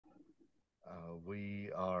We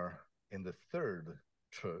are in the third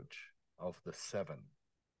church of the seven.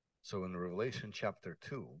 So in Revelation chapter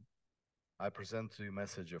 2, I present to you a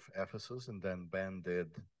message of Ephesus, and then Ben did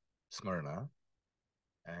Smyrna.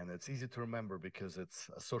 And it's easy to remember because it's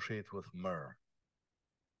associated with myrrh.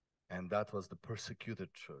 And that was the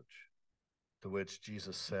persecuted church, to which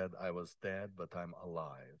Jesus said, I was dead, but I'm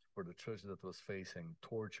alive. For the church that was facing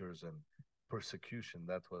tortures and persecution,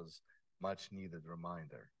 that was much needed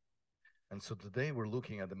reminder. And so today we're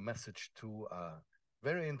looking at the message to a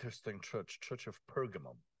very interesting church of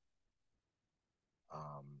Pergamum.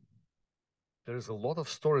 There's a lot of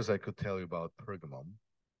stories I could tell you about Pergamum,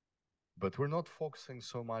 but we're not focusing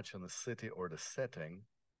so much on the city or the setting,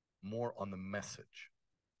 more on the message.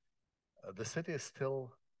 The city is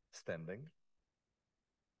still standing.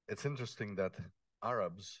 It's interesting that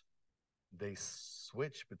Arabs, they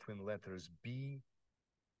switch between letters B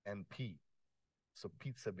and P. So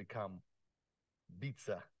pizza become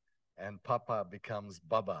pizza, and Papa becomes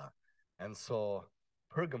Baba. And so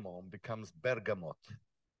Pergamum becomes Bergamot.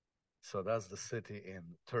 So that's the city in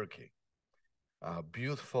Turkey.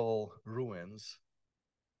 Beautiful ruins.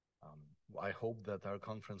 I hope that our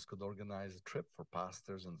conference could organize a trip for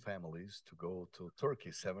pastors and families to go to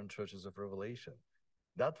Turkey, 7 churches of Revelation.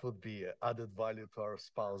 That would be added value to our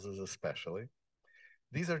spouses especially.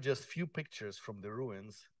 These are just few pictures from the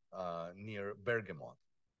ruins near Bergamot.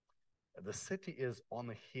 The city is on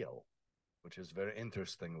a hill, which is a very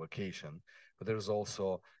interesting location, but there's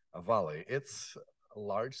also a valley. It's a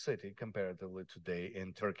large city comparatively today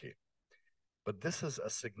in Turkey. But this is a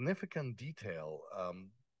significant detail.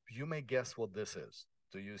 You may guess what this is.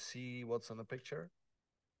 Do you see what's on the picture?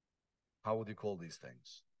 How would you call these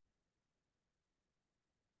things?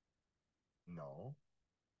 No,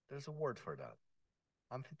 there's a word for that.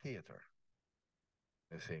 Amphitheater.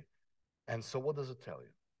 You see? And so what does it tell you?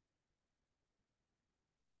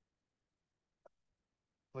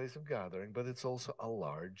 Place of gathering, but it's also a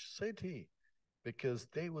large city, because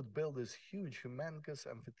they would build this huge, humongous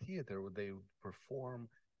amphitheater where they would perform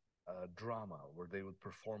drama, where they would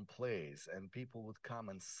perform plays, and people would come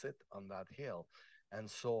and sit on that hill. And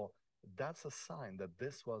so that's a sign that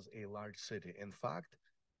this was a large city. In fact,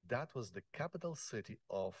 that was the capital city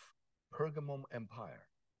of Pergamum Empire.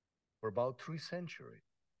 For about 3 centuries,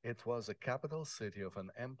 it was a capital city of an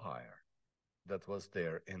empire that was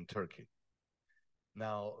there in Turkey.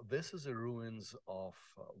 Now, this is the ruins of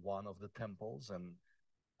one of the temples, and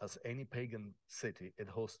as any pagan city, it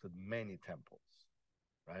hosted many temples,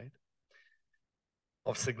 right?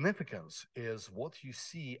 Of significance is what you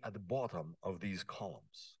see at the bottom of these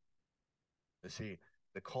columns. You see,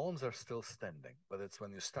 the columns are still standing, but it's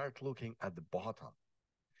when you start looking at the bottom,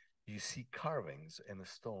 you see carvings in a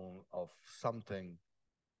stone of something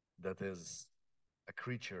that is a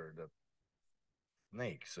creature, that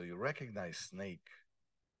snake. So you recognize snake.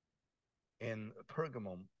 In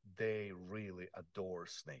Pergamum, they really adore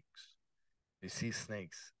snakes. You see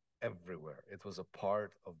snakes everywhere. It was a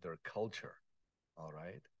part of their culture, all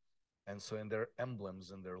right? And so in their emblems,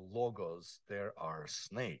 in their logos, there are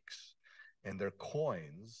snakes. In their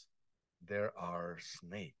coins, there are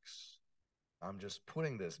snakes. I'm just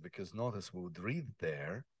putting this because notice we would read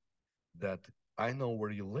there that I know where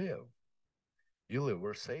you live. You live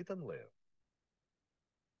where Satan lived.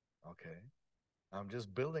 Okay? I'm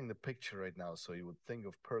just building the picture right now so you would think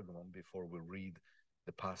of Pergamum before we read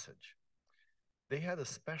the passage. They had a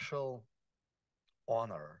special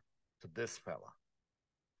honor to this fella.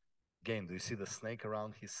 Again, do you see the snake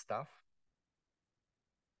around his staff?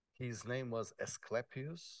 His name was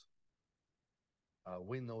Asclepius.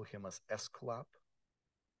 We know him as Esculap.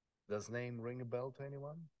 Does name ring a bell to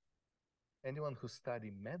anyone? Anyone who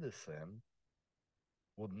studied medicine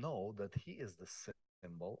would know that he is the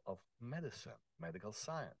symbol of medicine, medical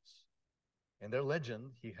science. In their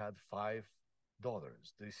legend, he had 5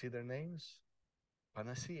 daughters. Do you see their names?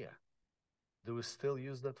 Panacea. Do we still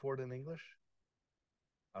use that word in English?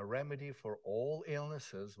 A remedy for all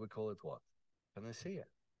illnesses, we call it what? Panacea.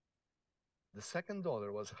 The second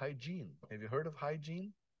daughter was Hygiene. Have you heard of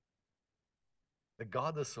Hygiene? The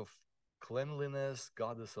goddess of cleanliness,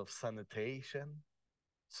 goddess of sanitation.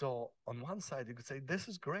 So on one side, you could say, this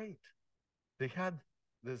is great. They had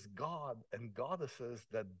this god and goddesses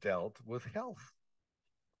that dealt with health.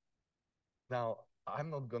 Now,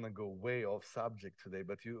 I'm not going to go way off subject today,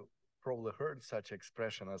 but you probably heard such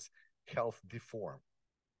expression as health deform.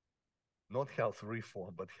 Not health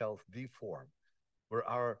reform, but health deform, where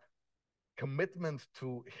our commitment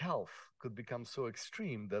to health could become so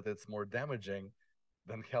extreme that it's more damaging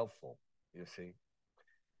than helpful, you see.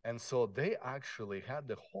 And so they actually had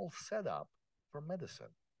the whole setup for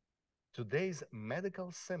medicine. Today's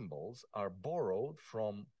medical symbols are borrowed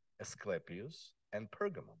from Asclepius and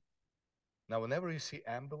Pergamum. Now, whenever you see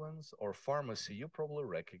ambulance or pharmacy, you probably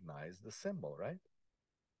recognize the symbol, right?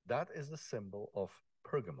 That is the symbol of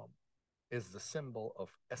Pergamum, is the symbol of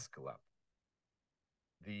Aesculap.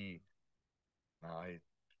 Now I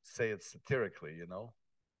say it satirically,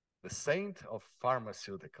 the saint of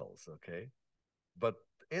pharmaceuticals, okay? But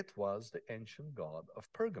it was the ancient god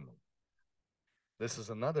of Pergamum. This is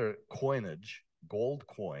another coinage, gold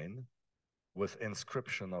coin, with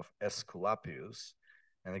inscription of Aesculapius.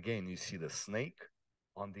 And again, you see the snake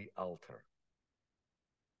on the altar.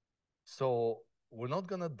 So we're not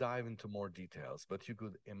going to dive into more details, but you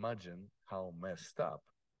could imagine how messed up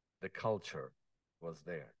the culture was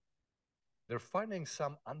there. They're finding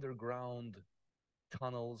some underground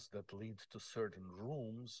tunnels that lead to certain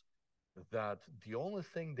rooms that the only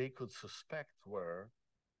thing they could suspect were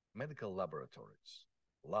medical laboratories,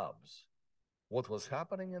 labs. What was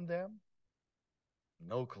happening in them?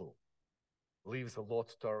 No clue. Leaves a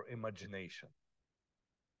lot to our imagination.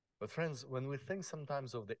 But friends, when we think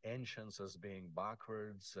sometimes of the ancients as being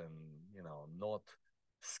backwards and, not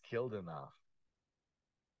skilled enough,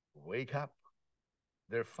 wake up.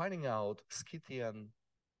 They're finding out Scythian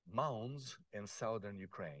mounds in southern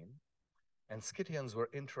Ukraine, and Scythians were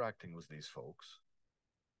interacting with these folks.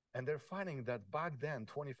 And they're finding that back then,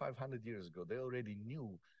 2,500 years ago, they already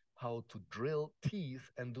knew how to drill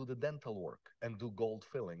teeth and do the dental work and do gold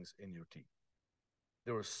fillings in your teeth.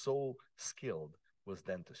 They were so skilled with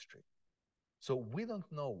dentistry. So we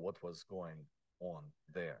don't know what was going on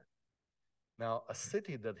there. Now, a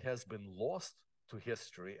city that has been lost to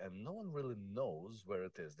history and no one really knows where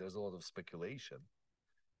it is. There's a lot of speculation.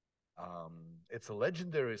 It's a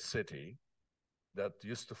legendary city that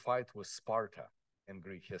used to fight with Sparta in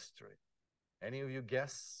Greek history. Any of you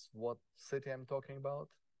guess what city I'm talking about?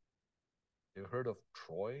 You've heard of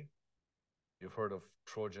Troy? You've heard of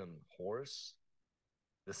Trojan horse?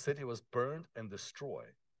 The city was burned and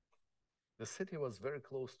destroyed. The city was very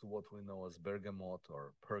close to what we know as Bergamot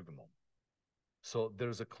or Pergamum. So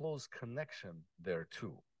there's a close connection there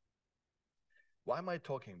too. Why am I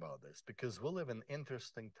talking about this? Because we live in an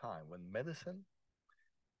interesting time when medicine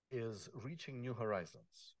is reaching new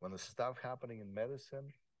horizons, when the stuff happening in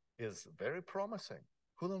medicine is very promising.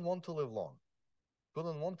 Who don't want to live long? Who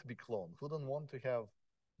don't want to be cloned? Who don't want to have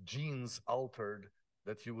genes altered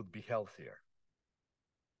that you would be healthier?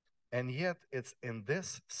 And yet it's in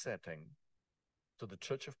this setting to the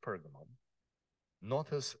Church of Pergamum.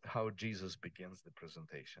 Notice how Jesus begins the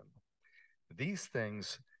presentation. These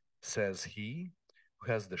things says he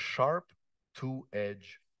who has the sharp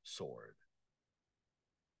two-edged sword.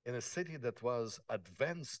 In a city that was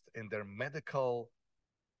advanced in their medical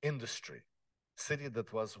industry, city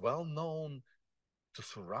that was well known to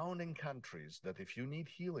surrounding countries, that if you need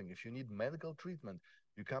healing, if you need medical treatment,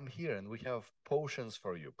 you come here and we have potions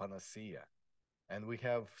for you, panacea, and we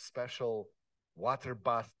have special water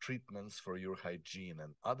bath treatments for your hygiene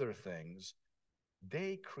and other things.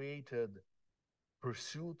 They created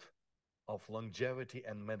pursuit of longevity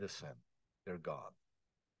and medicine, their God.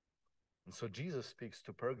 And so Jesus speaks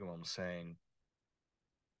to Pergamum saying,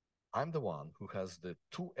 I'm the one who has the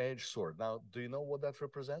two-edged sword. Now, do you know what that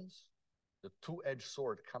represents? The two-edged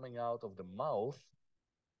sword coming out of the mouth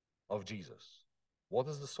of Jesus. What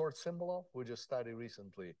is the sword symbol of? We just studied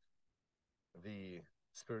recently the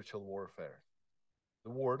spiritual warfare.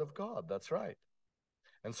 The word of God, that's right.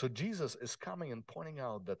 And so Jesus is coming and pointing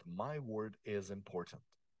out that my word is important.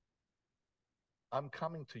 I'm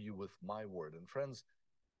coming to you with my word. And friends,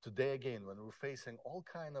 today again, when we're facing all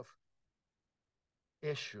kind of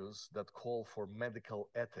issues that call for medical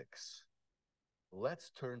ethics, let's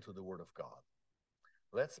turn to the word of God.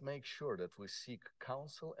 Let's make sure that we seek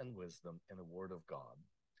counsel and wisdom in the word of God,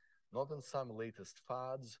 not in some latest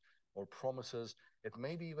fads or promises. It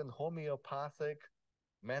may be even homeopathic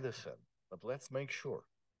medicine, but let's make sure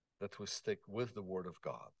that we stick with the word of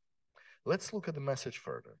God. Let's look at the message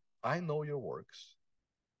further. I know your works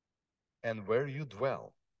and where you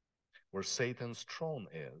dwell, where Satan's throne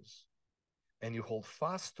is, and you hold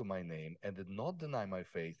fast to my name and did not deny my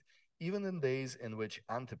faith, even in days in which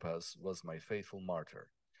Antipas was my faithful martyr,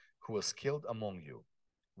 who was killed among you,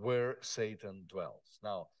 where Satan dwells.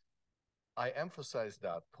 Now, I emphasize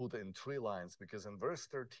that, put in 3 lines, because in verse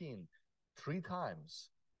 13, 3 times,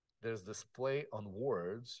 there's this play on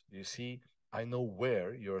words. You see, I know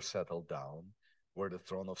where you're settled down, where the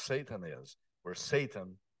throne of Satan is, where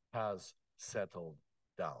Satan has settled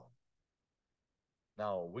down.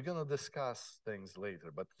 Now, we're going to discuss things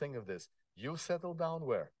later, but think of this. You settled down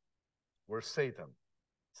where? Where Satan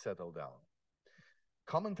settled down.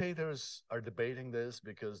 Commentators are debating this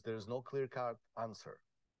because there's no clear-cut answer.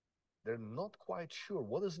 They're not quite sure.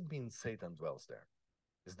 What does it mean Satan dwells there?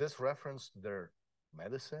 Is this reference to their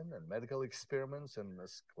medicine and medical experiments and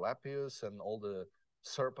Asclepius and all the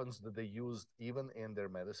serpents that they used even in their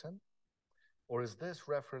medicine? Or is this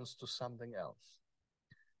reference to something else?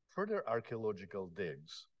 Further archaeological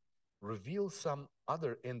digs reveal some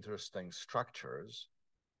other interesting structures.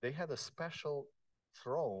 They had a special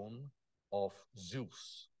throne of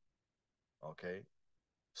Zeus. Okay?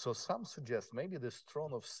 So some suggest maybe this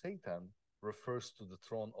throne of Satan refers to the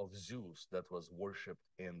throne of Zeus that was worshipped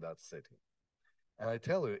in that city. And I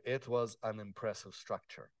tell you, it was an impressive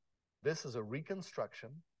structure. This is a reconstruction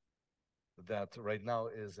that right now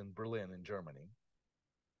is in Berlin, in Germany.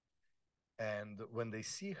 And when they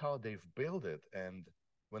see how they've built it and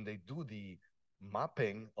when they do the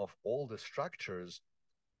mapping of all the structures,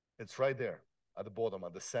 it's right there at the bottom,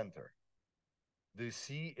 at the center. Do you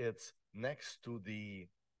see it's next to the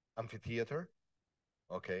amphitheater?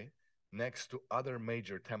 Okay, next to other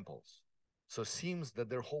major temples. So it seems that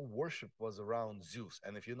their whole worship was around Zeus.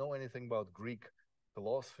 And if you know anything about Greek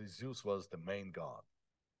philosophy, Zeus was the main god.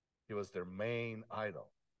 He was their main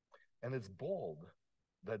idol. And it's bold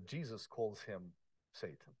that Jesus calls him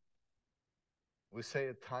Satan. We say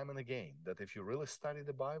it time and again that if you really study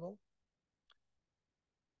the Bible,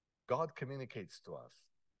 God communicates to us.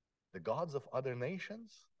 The gods of other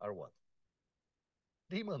nations are what?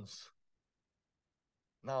 Demons.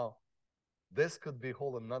 Now, this could be a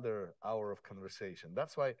whole another hour of conversation.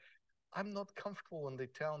 That's why I'm not comfortable when they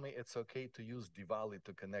tell me it's okay to use Diwali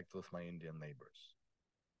to connect with my Indian neighbors.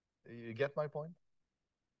 You get my point?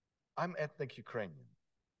 I'm ethnic Ukrainian,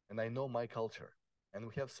 and I know my culture. And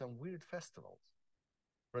we have some weird festivals.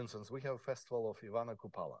 For instance, we have a festival of Ivana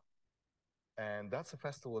Kupala. And that's a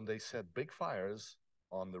festival when they set big fires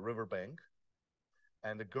on the riverbank.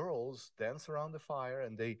 And the girls dance around the fire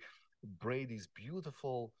and they braid these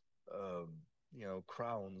beautiful,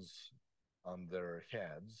 crowns on their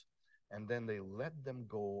heads. And then they let them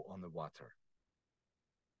go on the water.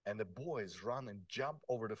 And the boys run and jump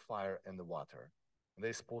over the fire and the water. And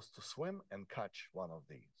they're supposed to swim and catch one of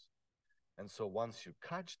these. And so once you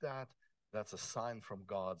catch that, that's a sign from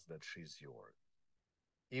God that she's yours,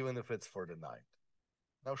 even if it's for the night.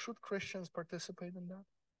 Now, should Christians participate in that?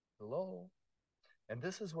 Hello? And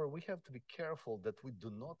this is where we have to be careful that we do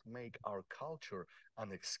not make our culture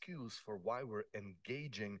an excuse for why we're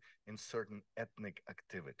engaging in certain ethnic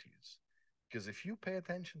activities. Because if you pay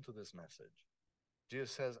attention to this message,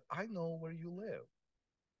 Jesus says, I know where you live.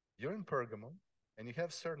 You're in Pergamum, and you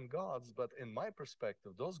have certain gods, but in my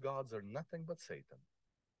perspective, those gods are nothing but Satan.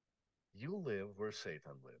 You live where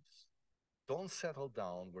Satan lives. Don't settle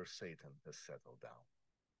down where Satan has settled down.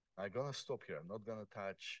 I'm going to stop here. I'm not going to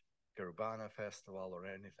touch Urbana Festival or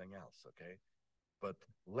anything else, okay? But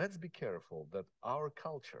let's be careful that our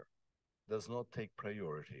culture does not take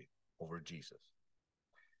priority over Jesus.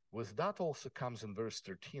 With that also comes in verse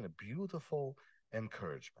 13 a beautiful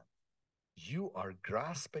encouragement. You are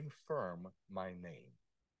grasping firm my name.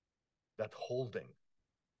 That holding.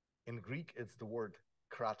 In Greek, it's the word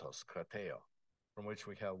kratos, krateo, from which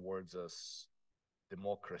we have words as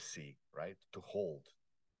democracy, right? To hold,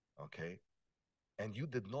 okay? And you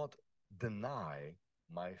did not deny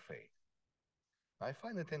my faith. I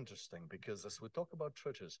find it interesting because as we talk about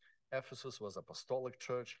churches, Ephesus was apostolic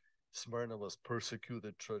church, Smyrna was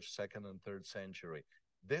persecuted church, 2nd and 3rd century.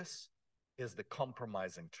 This is the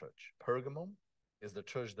compromising church. Pergamum is the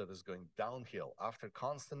church that is going downhill. After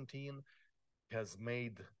Constantine has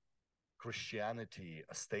made Christianity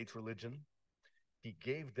a state religion, he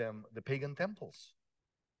gave them the pagan temples.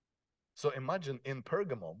 So imagine in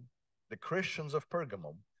Pergamum, the Christians of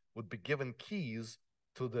Pergamum would be given keys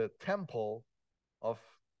to the temple of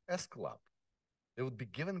Escalab. They would be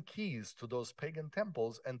given keys to those pagan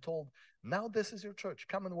temples and told, now this is your church,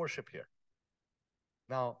 come and worship here.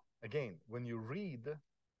 Now, again, when you read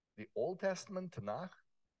the Old Testament Tanakh,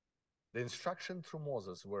 the instruction through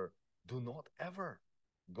Moses were, do not ever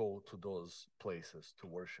go to those places to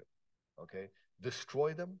worship, okay?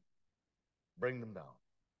 Destroy them, bring them down.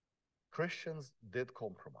 Christians did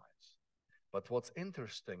compromise. But what's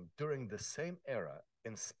interesting, during the same era,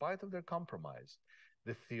 in spite of their compromise,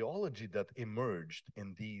 the theology that emerged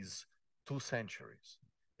in these 2 centuries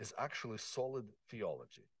is actually solid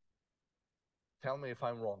theology. Tell me if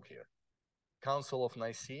I'm wrong here. Council of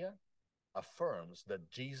Nicaea affirms that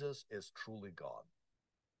Jesus is truly God.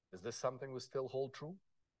 Is this something we still hold true?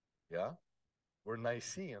 Yeah? We're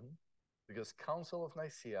Nicene because Council of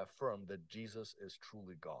Nicaea affirmed that Jesus is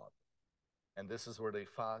truly God. And this is where they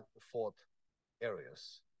fought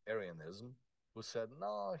Arianism, who said,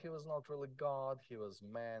 no, he was not really God, he was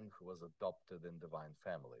man who was adopted in divine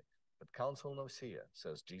family. But Council of Nicaea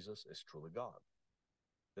says Jesus is truly God.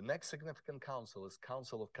 The next significant council is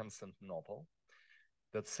Council of Constantinople,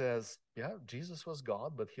 that says, yeah, Jesus was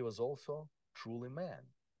God, but he was also truly man.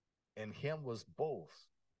 In him was both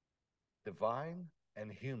divine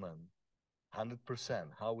and human, 100%.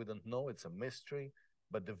 How we don't know, it's a mystery,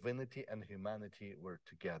 but divinity and humanity were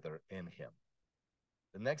together in him.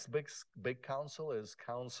 The next big council is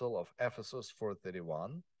Council of Ephesus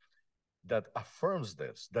 431, that affirms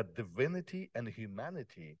this, that divinity and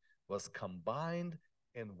humanity was combined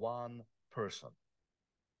in one person.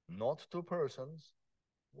 Not two persons,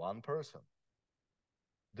 one person.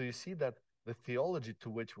 Do you see that the theology to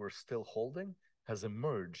which we're still holding has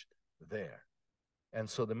emerged there? And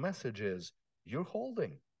so the message is, you're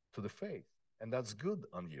holding to the faith, and that's good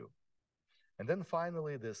on you. And then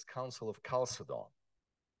finally, this Council of Chalcedon,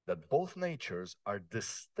 that both natures are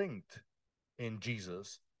distinct in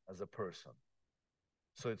Jesus as a person.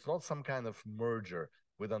 So it's not some kind of merger.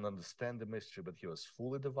 We don't understand the mystery, but he was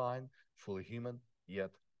fully divine, fully human,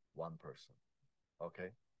 yet one person. Okay?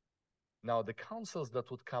 Now, the councils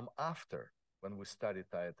that would come after, when we study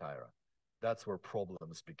Thyatira, that's where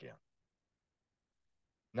problems begin.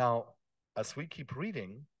 Now, as we keep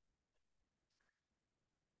reading,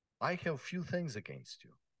 I have few things against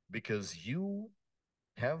you, because you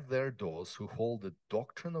have there those who hold the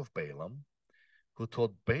doctrine of Balaam, who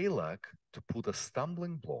taught Balak to put a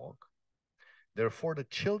stumbling block, therefore the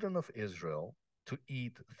children of Israel to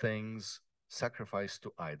eat things sacrificed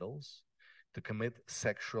to idols, to commit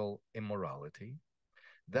sexual immorality.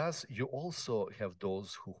 Thus, you also have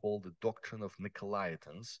those who hold the doctrine of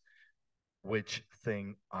Nicolaitans, which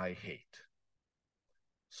thing I hate.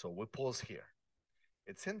 So we pause here.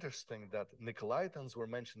 It's interesting that Nicolaitans were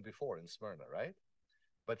mentioned before in Smyrna, right?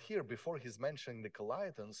 But here, before he's mentioning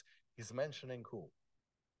Nicolaitans, he's mentioning who?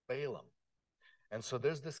 Balaam. And so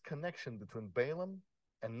there's this connection between Balaam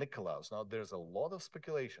and Nicholas. Now, there's a lot of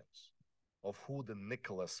speculations of who the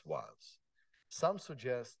Nicholas was. Some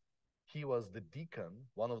suggest he was the deacon,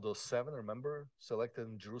 one of those seven, remember, selected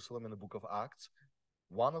in Jerusalem in the book of Acts.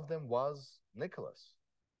 One of them was Nicholas,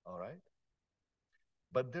 all right?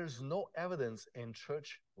 But there's no evidence in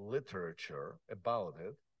church literature about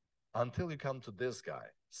it until you come to this guy,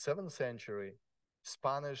 7th century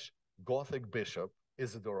Spanish Gothic bishop,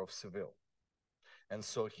 Isidore of Seville. And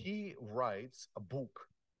so he writes a book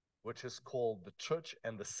which is called The Church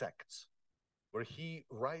and the Sects, where he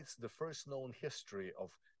writes the first known history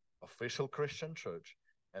of official Christian church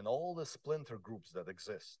and all the splinter groups that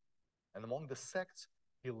exist. And among the sects,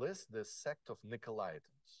 he lists the sect of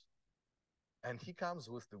Nicolaitans. And he comes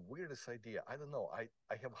with the weirdest idea. I don't know, I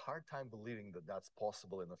have a hard time believing that that's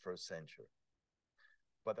possible in the first century.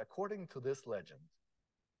 But according to this legend,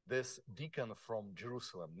 this deacon from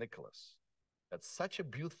Jerusalem, Nicholas, had such a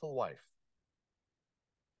beautiful wife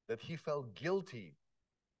that he felt guilty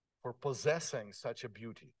for possessing such a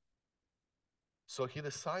beauty. So he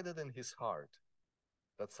decided in his heart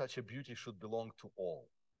that such a beauty should belong to all.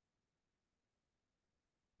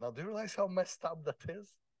 Now, do you realize how messed up that is?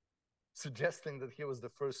 Suggesting that he was the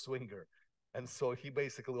first swinger. And so he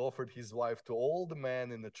basically offered his wife to all the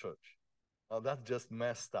men in the church. Now, that's just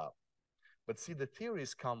messed up. But see, the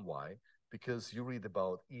theories come why? Because you read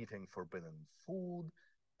about eating forbidden food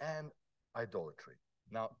and idolatry.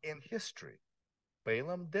 Now, in history,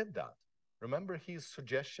 Balaam did that. Remember his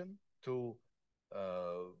suggestion to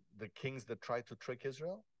the kings that tried to trick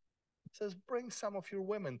Israel? It says, bring some of your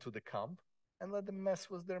women to the camp and let them mess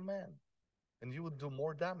with their men, and you would do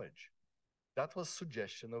more damage. That was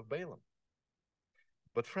suggestion of Balaam.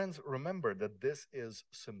 But friends, remember that this is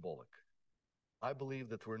symbolic. I believe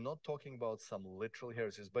that we're not talking about some literal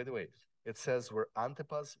heresies. By the way, it says where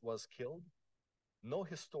Antipas was killed, no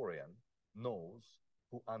historian knows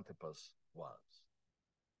who Antipas was.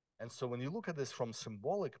 And so when you look at this from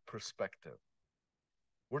symbolic perspective,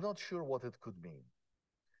 we're not sure what it could mean.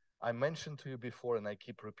 I mentioned to you before, and I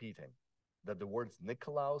keep repeating, that the words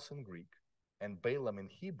Nikolaos in Greek and Balaam in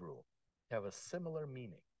Hebrew have a similar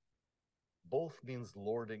meaning. Both means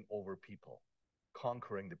lording over people,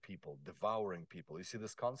 conquering the people, devouring people. You see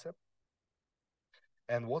this concept?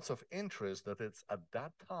 And what's of interest that it's at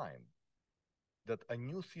that time that a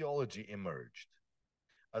new theology emerged.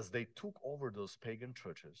 As they took over those pagan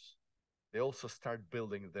churches, they also start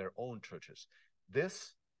building their own churches.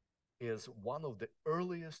 This is one of the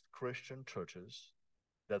earliest Christian churches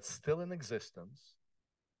that's still in existence,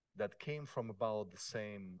 that came from about the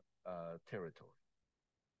same territory.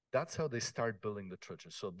 That's how they start building the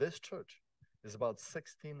churches. So this church is about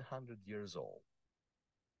 1,600 years old.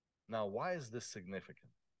 Now, why is this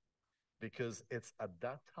significant? Because it's at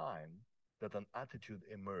that time that an attitude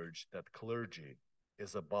emerged that clergy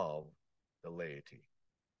is above the laity.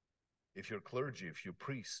 If you're clergy, if you're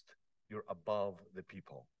priest, you're above the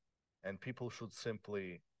people. And people should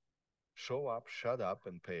simply show up, shut up,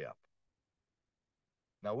 and pay up.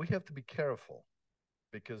 Now, we have to be careful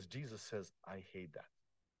because Jesus says, I hate that.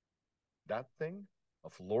 That thing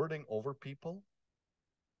of lording over people,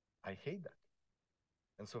 I hate that.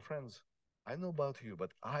 And so, friends, I know about you,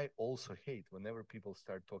 but I also hate whenever people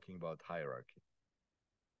start talking about hierarchy.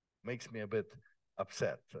 Makes me a bit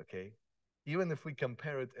upset, okay? Even if we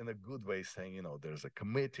compare it in a good way, saying, you know, there's a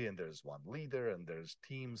committee and there's one leader and there's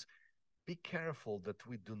teams, be careful that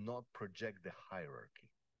we do not project the hierarchy,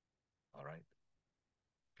 all right?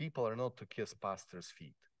 People are not to kiss pastors'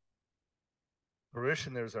 feet.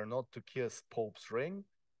 Parishioners are not to kiss Pope's ring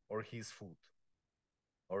or his foot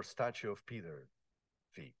or statue of Peter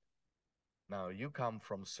feet. Now, you come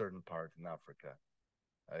from a certain part in Africa.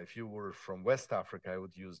 If you were from West Africa, I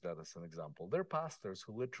would use that as an example. There are pastors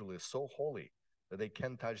who literally are so holy that they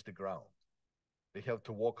can't touch the ground. They have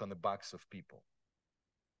to walk on the backs of people.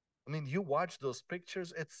 I mean, you watch those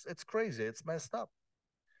pictures, it's crazy, it's messed up.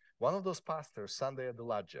 One of those pastors, Sunday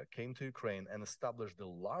Adelaja, came to Ukraine and established the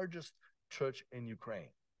largest church in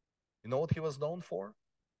Ukraine. You know what he was known for?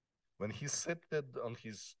 When he seated on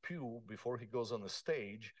his pew before he goes on the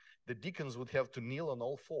stage, the deacons would have to kneel on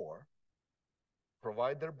all four,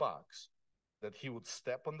 provide their backs, that he would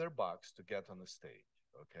step on their backs to get on the stage,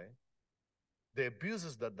 okay? The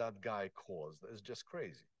abuses that that guy caused is just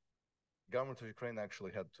crazy. The government of Ukraine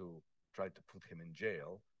actually had to try to put him in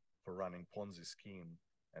jail for running Ponzi scheme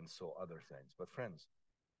and so other things. But friends,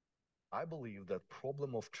 I believe that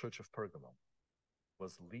problem of Church of Pergamum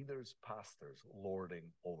was leaders, pastors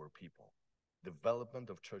lording over people. Development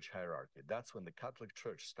of church hierarchy. That's when the Catholic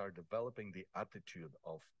Church started developing the attitude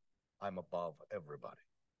of I'm above everybody.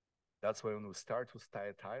 That's why when we start with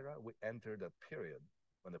Thyatira, we enter that period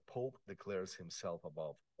when the Pope declares himself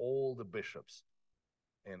above all the bishops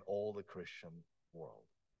in all the Christian world.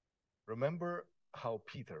 Remember how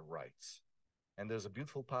Peter writes, and there's a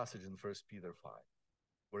beautiful passage in 1 Peter 5,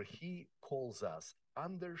 where he calls us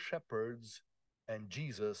under shepherds, and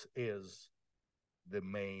Jesus is the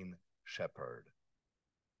main shepherd.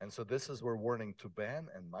 And so this is where warning to Ben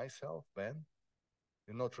and myself. Ben,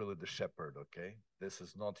 you're not really the shepherd, okay? This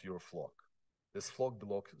is not your flock. This flock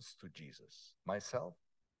belongs to Jesus. Myself,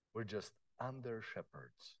 we're just under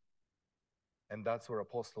shepherds. And that's where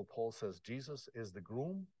Apostle Paul says, Jesus is the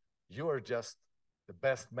groom. You are just the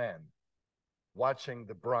best man watching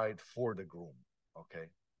the bride for the groom, okay?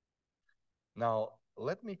 Now,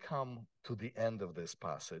 let me come to the end of this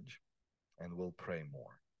passage and we'll pray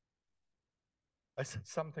more. I said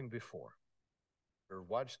something before, or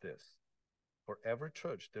watch this. For every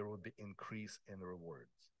church, there will be increase in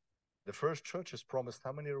rewards. The first church is promised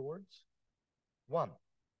how many rewards? 1.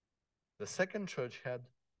 The second church had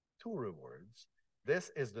 2 rewards.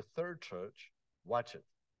 This is the third church. Watch it.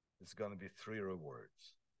 It's going to be 3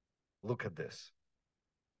 rewards. Look at this.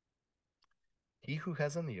 He who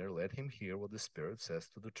has an ear, let him hear what the Spirit says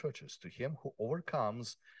to the churches. To him who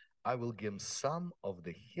overcomes, I will give some of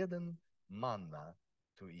the hidden manna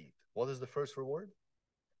to eat. What is the first reward?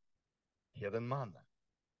 Hidden manna.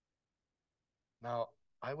 Now,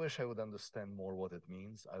 I wish I would understand more what it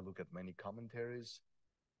means. I look at many commentaries.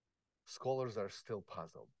 Scholars are still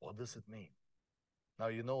puzzled. What does it mean? Now,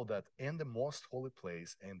 you know that in the most holy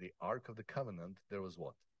place, in the Ark of the Covenant, there was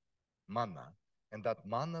what? Manna. And that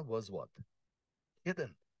manna was what?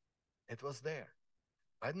 Hidden. It was there.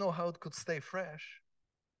 I don't know how it could stay fresh,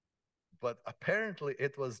 but apparently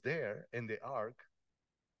it was there in the Ark,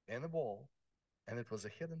 in a bowl, and it was a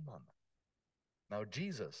hidden manna. Now,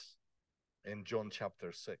 Jesus, in John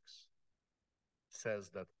chapter 6, says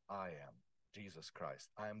that I am Jesus Christ.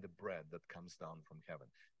 I am the bread that comes down from heaven.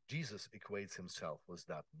 Jesus equates himself with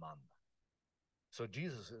that manna. So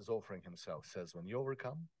Jesus is offering himself, says, when you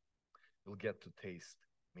overcome, you'll get to taste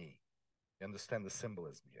me. You understand the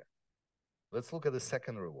symbolism here? Let's look at the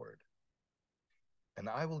second reward. And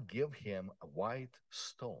I will give him a white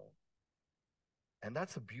stone. And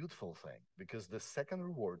that's a beautiful thing, because the second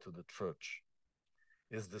reward to the church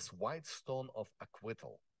is this white stone of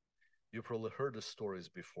acquittal. You probably heard the stories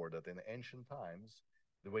before that in ancient times,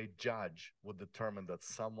 the way judge would determine that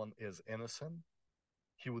someone is innocent,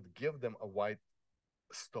 he would give them a white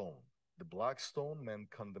stone. The black stone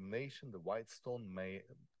meant condemnation, the white stone meant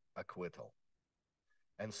acquittal.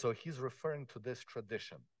 And so he's referring to this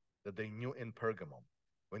tradition that they knew in Pergamum.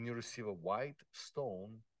 When you receive a white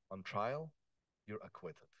stone on trial, you're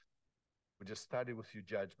acquitted. We just studied with you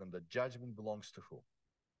judgment. The judgment belongs to who?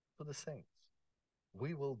 To the saints.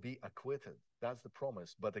 We will be acquitted. That's the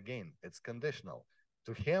promise. But again, it's conditional.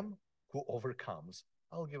 To him who overcomes,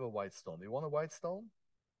 I'll give a white stone. You want a white stone?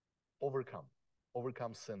 Overcome.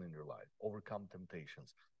 Overcome sin in your life. Overcome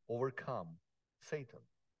temptations. Overcome Satan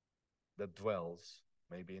that dwells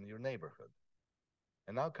maybe in your neighborhood.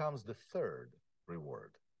 And now comes the third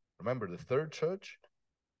reward. Remember, the third church,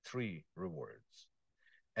 3 rewards.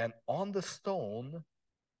 And on the stone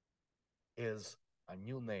is a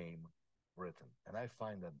new name written. And I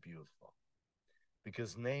find that beautiful.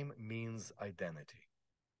 Because name means identity.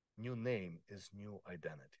 New name is new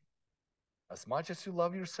identity. As much as you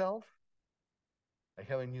love yourself, I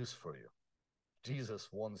have a news for you. Jesus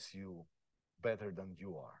wants you better than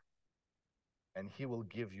you are. And he will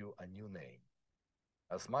give you a new name.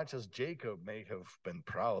 As much as Jacob may have been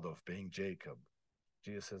proud of being Jacob,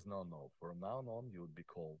 Jesus says, no, from now on you would be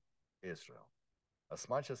called Israel. As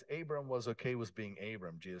much as Abram was okay with being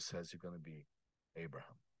Abram, Jesus says, you're going to be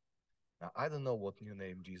Abraham. Now, I don't know what new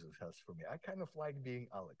name Jesus has for me. I kind of like being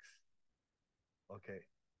Alex. Okay.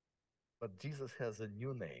 But Jesus has a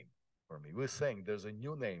new name for me. We're saying there's a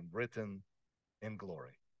new name written in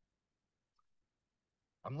glory.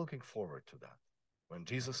 I'm looking forward to that. When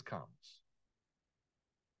Jesus comes,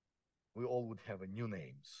 we all would have a new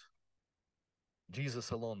names.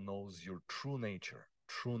 Jesus alone knows your true nature,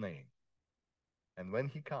 true name. And when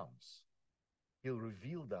he comes, he'll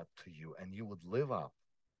reveal that to you, and you would live up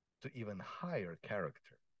to even higher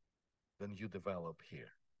character than you develop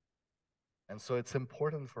here. And so it's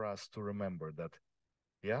important for us to remember that,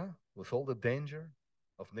 yeah, with all the danger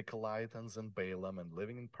of Nicolaitans and Balaam and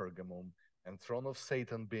living in Pergamum and throne of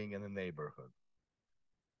Satan being in the neighborhood,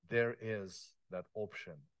 there is that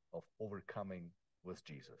option of overcoming with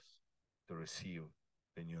Jesus to receive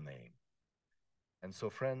the new name. And so,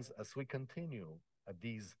 friends, as we continue at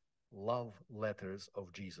these love letters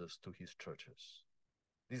of Jesus to his churches,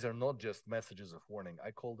 these are not just messages of warning.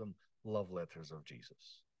 I call them love letters of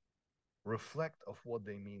Jesus. Reflect of what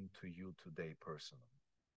they mean to you today personally.